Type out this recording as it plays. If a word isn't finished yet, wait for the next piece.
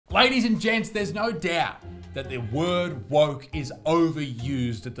Ladies and gents, there's no doubt that the word woke is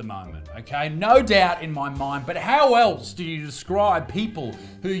overused at the moment, okay? No doubt in my mind, but how else do you describe people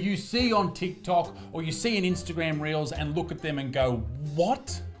who you see on TikTok or you see in Instagram Reels and look at them and go,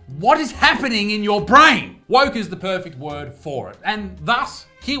 what? What is happening in your brain? Woke is the perfect word for it. And thus,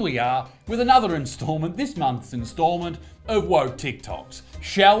 here we are with another installment, this month's installment of Woke TikToks.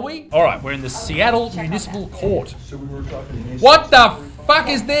 Shall we? All right, we're in the Seattle Municipal Court. So we were talking What the fuck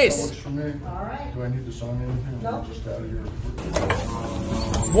is this? For me. All right. Do I need to sign anything? No. I'm just out of here.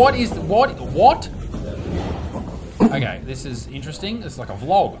 What is what? Okay, this is interesting. It's like a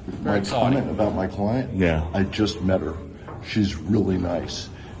vlog. Very exciting. Comment about my client? Yeah. I just met her. She's really nice.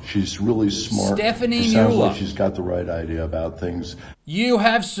 She's really smart. Stephanie She sounds Mueller. like she's got the right idea about things. You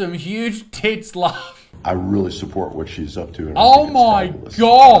have some huge tits, love. I really support what she's up to. And I Oh think it's my fabulous.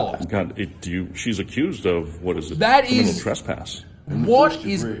 God. God, she's accused of, what is it? That criminal is- trespass. What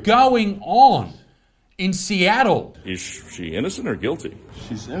is going on in Seattle? Is she innocent or guilty?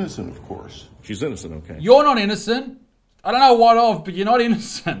 She's innocent, of course. She's innocent, okay. You're not innocent. I don't know what of, but you're not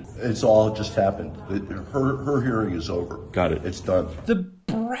innocent. It's all just happened. Her hearing is over. Got it. It's done. The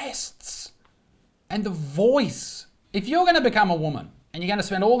breasts and the voice. If you're going to become a woman and you're going to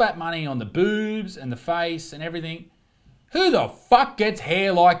spend all that money on the boobs and the face and everything, who the fuck gets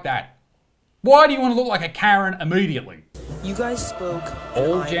hair like that? Why do you want to look like a Karen immediately? You guys spoke. and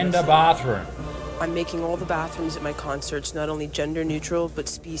All I gender listened. bathroom. I'm making all the bathrooms at my concerts not only gender neutral, but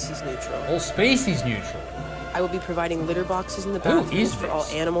species neutral. All species neutral. I will be providing litter boxes in the Who bathrooms is for all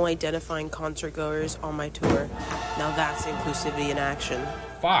this? animal identifying concert goers on my tour. Now that's inclusivity in action.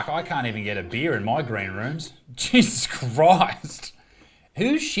 Fuck, I can't even get a beer in my green rooms. Jesus Christ.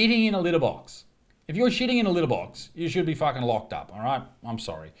 Who's shitting in a litter box? If you're shitting in a litter box, you should be fucking locked up, all right? I'm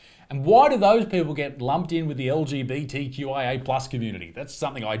sorry. And why do those people get lumped in with the LGBTQIA plus community? That's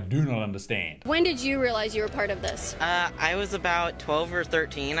something I do not understand. When did you realize you were part of this? I was about 12 or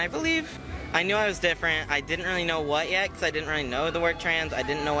 13, I believe. I knew I was different. I didn't really know what yet because I didn't really know the word trans. I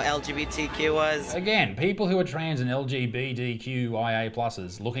didn't know what LGBTQ was. Again, people who are trans and LGBTQIA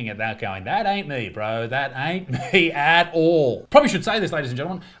pluses looking at that going, that ain't me, bro. That ain't me at all. Probably should say this, ladies and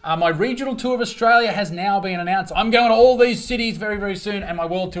gentlemen. My regional tour of Australia has now been announced. I'm going to all these cities very, very soon, and my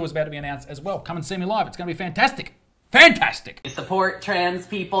world tour is about to be announced as well. Come and see me live. It's going to be fantastic. Fantastic. You support trans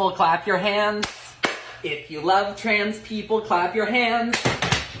people, clap your hands. If you love trans people, clap your hands.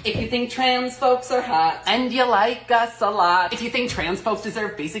 If you think trans folks are hot and you like us a lot. If you think trans folks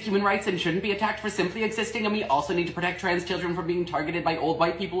deserve basic human rights and shouldn't be attacked for simply existing, and we also need to protect trans children from being targeted by old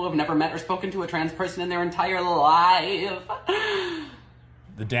white people who have never met or spoken to a trans person in their entire life.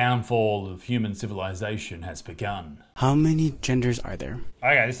 The downfall of human civilization has begun. How many genders are there?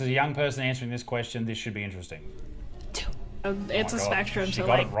 Okay, this is a young person answering this question. This should be interesting. It's Oh a my God, spectrum, she so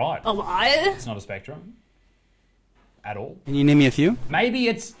got like it right. a lot. It's not a spectrum. At all. Can you name me a few? Maybe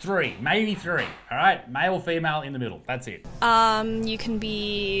it's three. Maybe three. All right? Male, female, in the middle. That's it. You can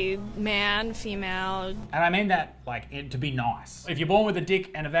be man, female. And I mean that, like, to be nice. If you're born with a dick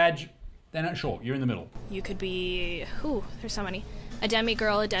and a vag, then sure, you're in the middle. You could be, there's so many. A demi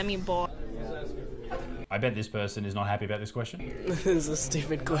girl, a demi boy. I bet this person is not happy about this question. This is a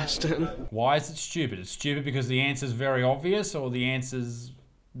stupid question. Why is it stupid? It's stupid because the answer's very obvious, or the answer's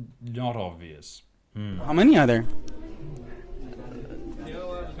not obvious? How many are there?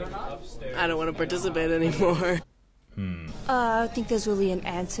 I don't want to participate anymore. I don't think there's really an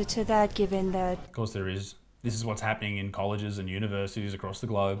answer to that, given that Of course there is. This is what's happening in colleges and universities across the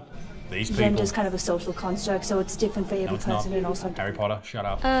globe. These people... gender is kind of a social construct, so it's different for No, every it's not. person and also... Harry Potter, shut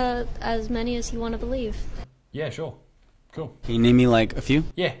up. As many as you want to believe. Yeah, sure. Cool. Can you name me like a few?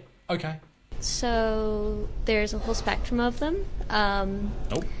 Yeah, okay. So there's a whole spectrum of them.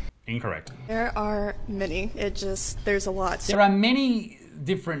 Nope. Incorrect. There are many. There's a lot. There are many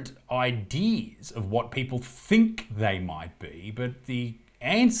different ideas of what people think they might be, but the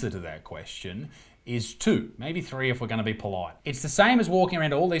answer to that question is 2, maybe 3 if we're going to be polite. It's the same as walking around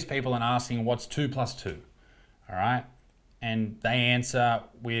to all these people and asking what's 2 plus 2, all right? And they answer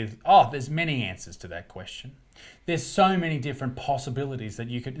with, there's many answers to that question. There's so many different possibilities that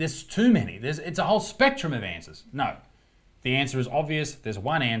you could, there's too many. It's a whole spectrum of answers. No, the answer is obvious. There's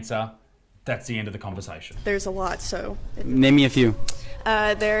one answer. That's the end of the conversation. There's a lot, so... Name me a few.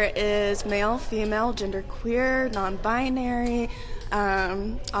 There is male, female, genderqueer, non-binary.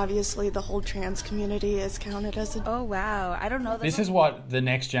 Obviously, the whole trans community is counted as a... Oh, wow. I don't know. This is what the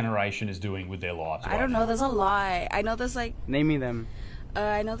next generation is doing with their lives. I don't know. There's a lot. I know there's like... Name me them.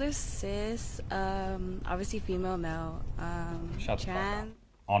 I know there's cis, obviously female, male, Shut the fuck up. trans.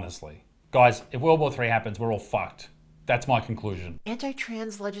 Honestly. Guys, if World War III happens, we're all fucked. That's my conclusion.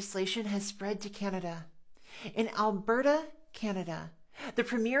 Anti-trans legislation has spread to Canada. In Alberta, Canada, the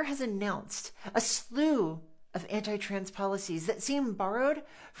Premier has announced a slew of anti-trans policies that seem borrowed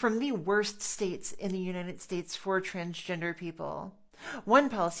from the worst states in the United States for transgender people. One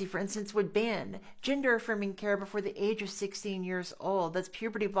policy, for instance, would ban gender-affirming care before the age of 16 years old. That's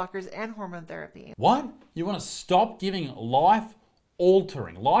puberty blockers and hormone therapy. What? You want to stop giving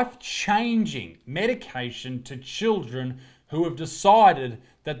life-altering, life-changing medication to children who have decided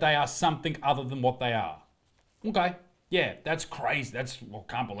that they are something other than what they are? Okay, yeah, that's crazy. I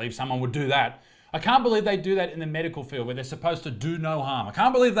can't believe someone would do that. I can't believe they do that in the medical field where they're supposed to do no harm. I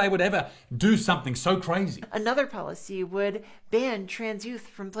can't believe they would ever do something so crazy. Another policy would ban trans youth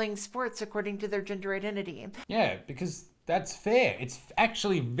from playing sports according to their gender identity. Yeah, because that's fair. It's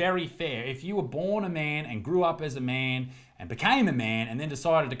actually very fair. If you were born a man and grew up as a man and became a man and then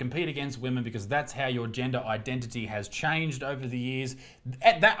decided to compete against women because that's how your gender identity has changed over the years,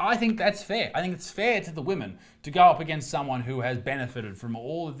 I think that's fair. I think it's fair to the women to go up against someone who has benefited from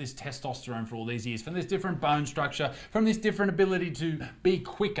all of this testosterone for all these years, from this different bone structure, from this different ability to be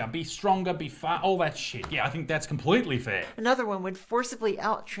quicker, be stronger, be all that shit. Yeah, I think that's completely fair. Another one would forcibly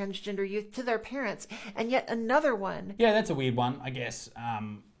out transgender youth to their parents, and yet another one... Yeah, that's a weird one, I guess.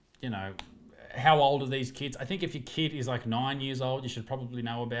 You know, how old are these kids? I think if your kid is like 9 years old, you should probably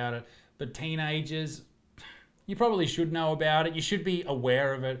know about it. But teenagers, you probably should know about it. You should be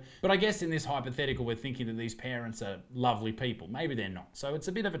aware of it. But I guess in this hypothetical, we're thinking that these parents are lovely people. Maybe they're not. So it's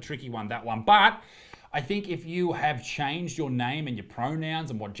a bit of a tricky one, that one. But I think if you have changed your name and your pronouns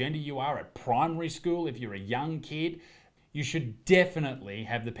and what gender you are at primary school, if you're a young kid, you should definitely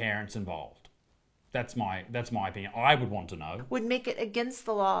have the parents involved. That's my opinion. I would want to know. Would make it against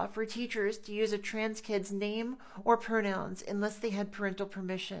the law for teachers to use a trans kid's name or pronouns unless they had parental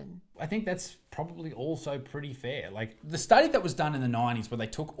permission. I think that's probably also pretty fair. Like the study that was done in the 90s where they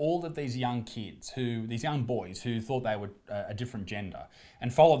took all of these young kids, these young boys who thought they were a different gender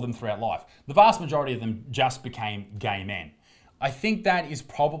and followed them throughout life. The vast majority of them just became gay men. I think that is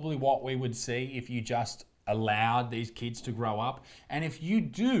probably what we would see if you just allowed these kids to grow up. And if you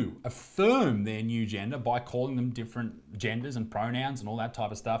do affirm their new gender by calling them different genders and pronouns and all that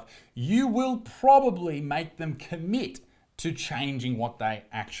type of stuff, you will probably make them commit to changing what they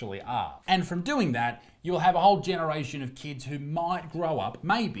actually are. And from doing that, you'll have a whole generation of kids who might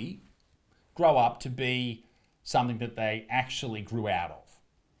maybe grow up to be something that they actually grew out of,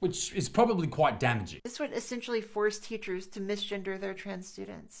 which is probably quite damaging. This would essentially force teachers to misgender their trans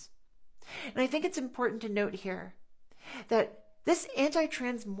students. And I think it's important to note here that this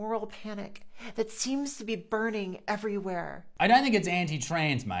anti-trans moral panic that seems to be burning everywhere. I don't think it's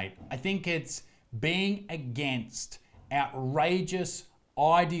anti-trans, mate. I think it's being against outrageous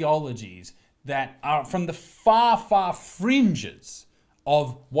ideologies that are from the far, far fringes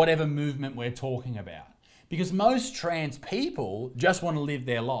of whatever movement we're talking about. Because most trans people just want to live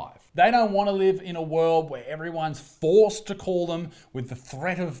their life. They don't want to live in a world where everyone's forced to call them with the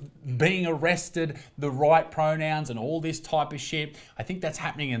threat of being arrested, the right pronouns and all this type of shit. I think that's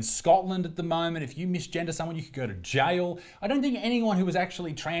happening in Scotland at the moment. If you misgender someone, you could go to jail. I don't think anyone who is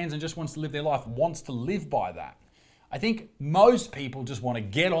actually trans and just wants to live their life wants to live by that. I think most people just want to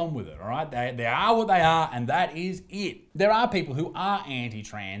get on with it, all right? They are what they are, and that is it. There are people who are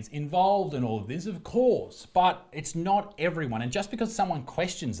anti-trans involved in all of this, of course, but it's not everyone. And just because someone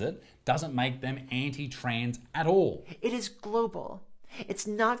questions it doesn't make them anti-trans at all. It is global. It's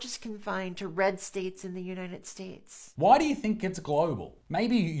not just confined to red states in the United States. Why do you think it's global?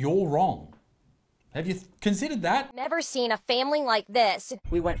 Maybe you're wrong. Have you considered that? Never seen a family like this.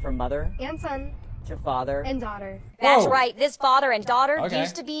 We went from mother and son to father and daughter. That's right. This father and daughter Okay.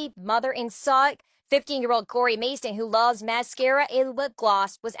 used to be mother and son. 15-year-old Corey Mason, who loves mascara and lip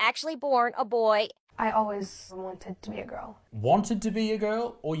gloss, was actually born a boy. I always wanted to be a girl. Wanted to be a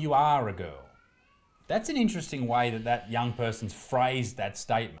girl, or you are a girl? That's an interesting way that young person's phrased that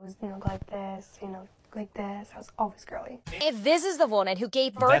statement. I was, like this, like this. I was always girly. If this is the woman who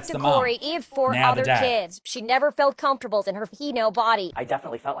gave birth That's to the mom. Corey and 4 Now the other dad. kids, she never felt comfortable in her female body. I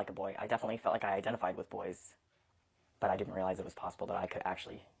definitely felt like a boy. I definitely felt like I identified with boys, but I didn't realize it was possible that I could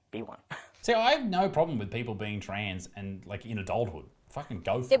actually be one. See, I have no problem with people being trans and like in adulthood. Fucking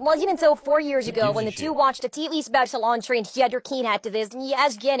go for it. It wasn't until 4 years Who ago gives when a the shit? two watched a TV special on transgender keen activists and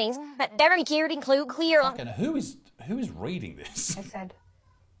yes, Jennings, very clear. Fucking who is reading this? I said,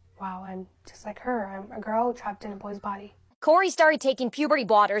 wow, I'm just like her. I'm a girl trapped in a boy's body. Corey started taking puberty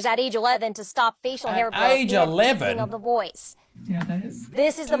blockers at age 11 to stop facial At hair growth age and 11? teething of the voice. Yeah, that is.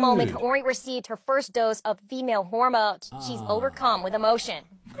 This is the moment Dude. Corey received her first dose of female hormones. She's overcome with emotion.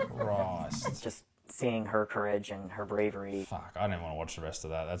 Christ. Just seeing her courage and her bravery. Fuck, I didn't want to watch the rest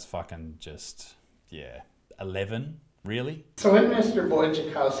of that. That's fucking just, yeah. 11? Really? So in Mr.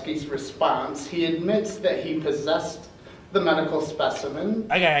 Wojciechowski's response, he admits that he possessed the medical specimen.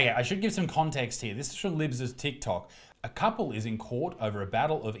 Okay, I should give some context here. This is from Libs' TikTok. A couple is in court over a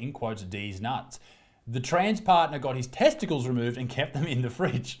battle of, in quotes, D's nuts. The trans partner got his testicles removed and kept them in the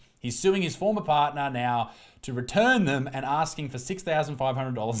fridge. He's suing his former partner now to return them and asking for $6,500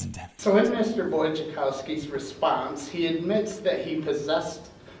 in damages. So in Mr. Wojciechowski's response, he admits that he possessed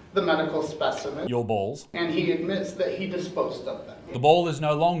the medical specimen. Your balls. And he admits that he disposed of them. The ball is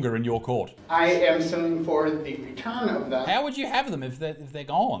no longer in your court. I am suing for the return of them. How would you have them if they're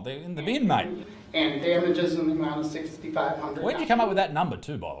gone? They're in the bin, mate. And damages in the amount of $6,500. Where did you come up with that number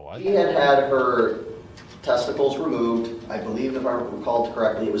too, by the way? He had her testicles removed. I believe, if I recall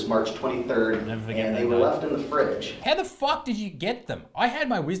correctly, it was March 23rd, and they were left in the fridge. How the fuck did you get them? I had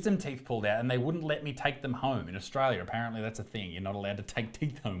my wisdom teeth pulled out and they wouldn't let me take them home. In Australia, apparently that's a thing. You're not allowed to take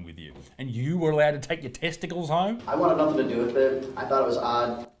teeth home with you. And you were allowed to take your testicles home? I wanted nothing to do with it. I thought it was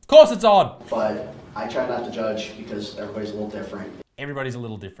odd. Of course it's odd! But I try not to judge because everybody's a little different. Everybody's a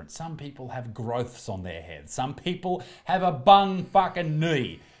little different. Some people have growths on their heads. Some people have a bung fucking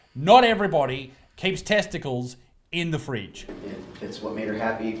knee. Not everybody keeps testicles in the fridge. If it's what made her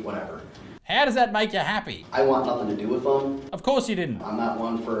happy, whatever. How does that make you happy? I want nothing to do with them. Of course you didn't. I'm not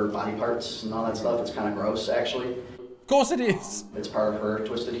one for body parts and all that stuff. It's kind of gross, actually. Of course it is. It's part of her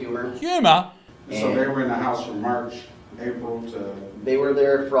twisted humor. Humor? So they were in the house from March, April to... They were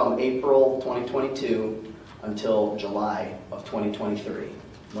there from April 2022 until July of 2023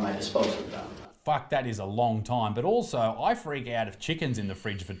 when I disposed of them. Fuck, that is a long time. But also, I freak out if chicken's in the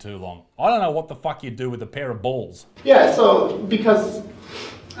fridge for too long. I don't know what the fuck you do with a pair of balls. Yeah, so because...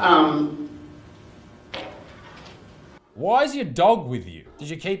 Why is your dog with you? Did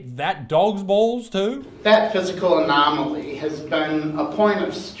you keep that dog's balls too? That physical anomaly has been a point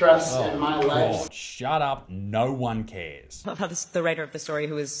of stress in my life. God, shut up. No one cares. I love how the writer of the story,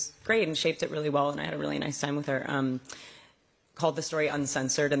 who was great and shaped it really well, and I had a really nice time with her, called the story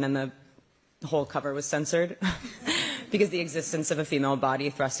Uncensored, and then the whole cover was censored because the existence of a female body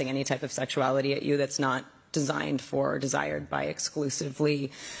thrusting any type of sexuality at you that's not designed for or desired by exclusively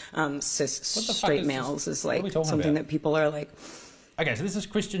cis straight males is like something that people are like. Okay, so this is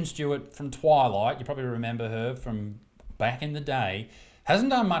Kristen Stewart from Twilight. You probably remember her from back in the day.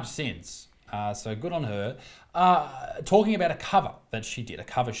 Hasn't done much since, so good on her. Talking about a cover that she did, a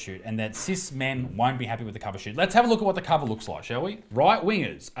cover shoot, and that cis men won't be happy with the cover shoot. Let's have a look at what the cover looks like, shall we?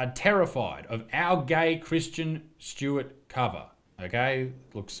 Right-wingers are terrified of our gay Kristen Stewart cover. Okay,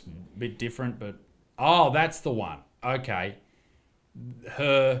 looks a bit different, but... Oh, that's the one. Okay.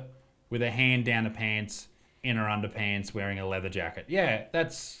 Her with her hand down her pants, in her underpants, wearing a leather jacket. Yeah,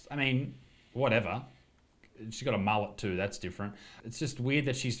 that's, I mean, whatever. She's got a mullet too, that's different. It's just weird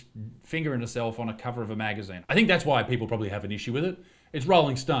that she's fingering herself on a cover of a magazine. I think that's why people probably have an issue with it. It's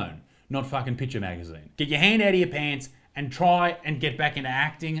Rolling Stone, not fucking Picture Magazine. Get your hand out of your pants and try and get back into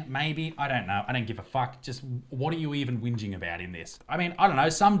acting, maybe. I don't know. I don't give a fuck. Just, what are you even whinging about in this? I mean, I don't know.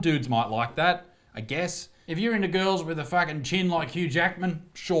 Some dudes might like that, I guess. If you're into girls with a fucking chin like Hugh Jackman,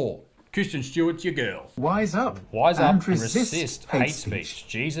 sure. Kristen Stewart's your girl. Wise up. Wise up and resist hate speech.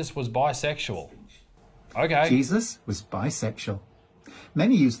 Jesus was bisexual. Okay. Jesus was bisexual.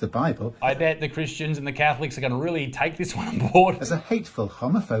 Many use the Bible. I bet the Christians and the Catholics are going to really take this one on board. As a hateful,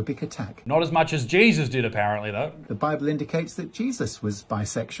 homophobic attack. Not as much as Jesus did, apparently, though. The Bible indicates that Jesus was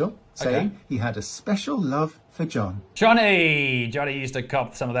bisexual, saying he had a special love for John. Johnny used to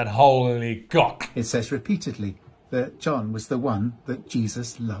cop some of that holy cock. It says repeatedly that John was the one that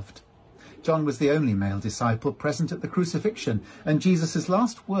Jesus loved. John was the only male disciple present at the crucifixion, and Jesus'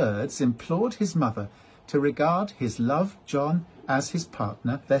 last words implored his mother to regard his love, John, as his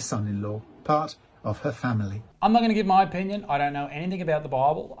partner, their son-in-law, part of her family. I'm not going to give my opinion. I don't know anything about the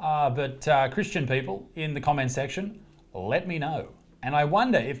Bible, but Christian people in the comment section, let me know. And I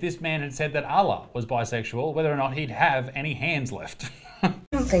wonder if this man had said that Allah was bisexual, whether or not he'd have any hands left. I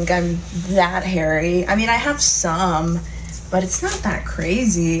don't think I'm that hairy. I mean, I have some, but it's not that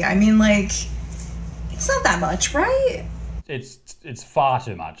crazy. I mean, like, it's not that much, right? It's far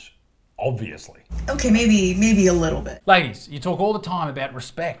too much, obviously. Okay, maybe a little bit. Ladies, you talk all the time about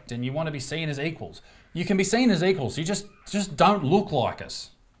respect and you want to be seen as equals. You can be seen as equals, you just don't look like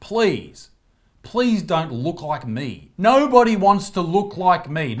us. Please. Please don't look like me. Nobody wants to look like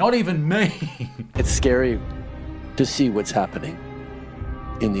me, not even me. It's scary to see what's happening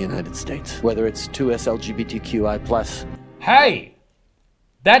in the United States, whether it's 2S LGBTQI+. Hey,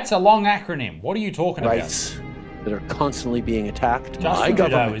 that's a long acronym. What are you talking rights, that are constantly being attacked. Justin My Trudeau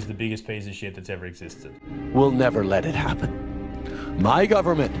government is the biggest piece of shit that's ever existed. will never let it happen. My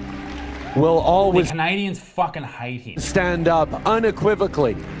government will always The Canadians fucking hate him. stand up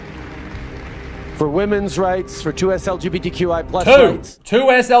unequivocally for women's rights, for 2S LGBTQI plus rights.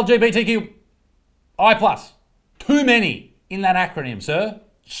 2S LGBTQI plus. Too many in that acronym, sir.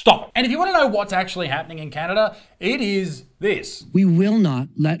 Stop it. And if you want to know what's actually happening in Canada, it is this. We will not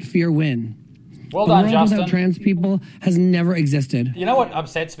let fear win. Well done, the world Justin. without trans people has never existed. You know what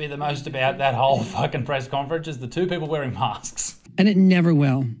upsets me the most about that whole fucking press conference is the two people wearing masks. And it never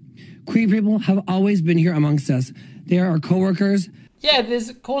will. Queer people have always been here amongst us. They are our co-workers. Yeah,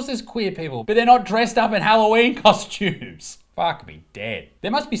 of course there's queer people, but they're not dressed up in Halloween costumes. Fuck me dead.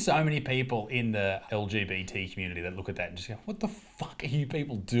 There must be so many people in the LGBT community that look at that and just go, what the fuck are you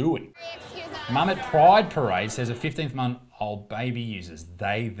people doing? Mum at Pride Parade says a 15-month-old baby uses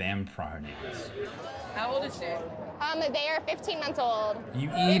they, them pronouns. How old is she? They are 15 months old. You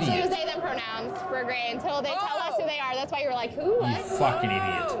We idiot. choose they, them pronouns for grade until they tell us who they are. That's why you're like, who? You What? fucking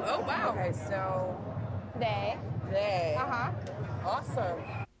idiot. Oh, wow. Okay, so... They. They. Uh-huh. Awesome.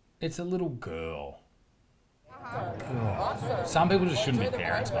 It's a little girl. Awesome. Some people just shouldn't be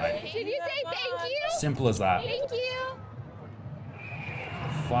parents, mate. Did you say thank you? Simple as that. Thank you.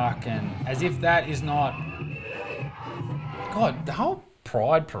 Fucking, as if that is not... God, the whole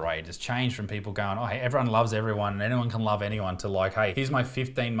Pride Parade has changed from people going, oh, hey, everyone loves everyone and anyone can love anyone, to like, hey, here's my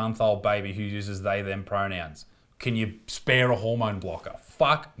 15-month-old baby who uses they, them pronouns. Can you spare a hormone blocker?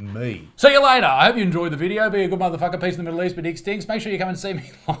 Fuck me. See you later. I hope you enjoyed the video. Be a good motherfucker. Peace in the Middle East, but dick stinks. Make sure you come and see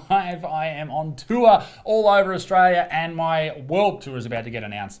me live. I am on tour all over Australia and my world tour is about to get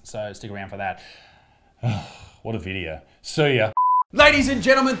announced, so stick around for that. What a video. See ya. Ladies and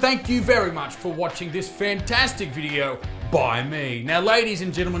gentlemen, thank you very much for watching this fantastic video by me. Now, ladies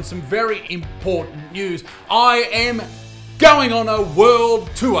and gentlemen, some very important news. I am going on a world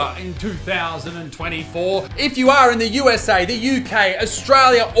tour in 2024. If you are in the USA, the UK,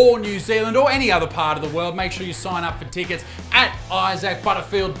 Australia, or New Zealand, or any other part of the world, make sure you sign up for tickets at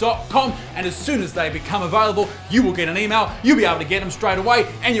isaacbutterfield.com, and as soon as they become available, you will get an email. You'll be able to get them straight away,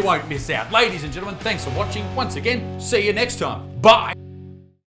 and you won't miss out. Ladies and gentlemen, thanks for watching. Once again, see you next time. Bye.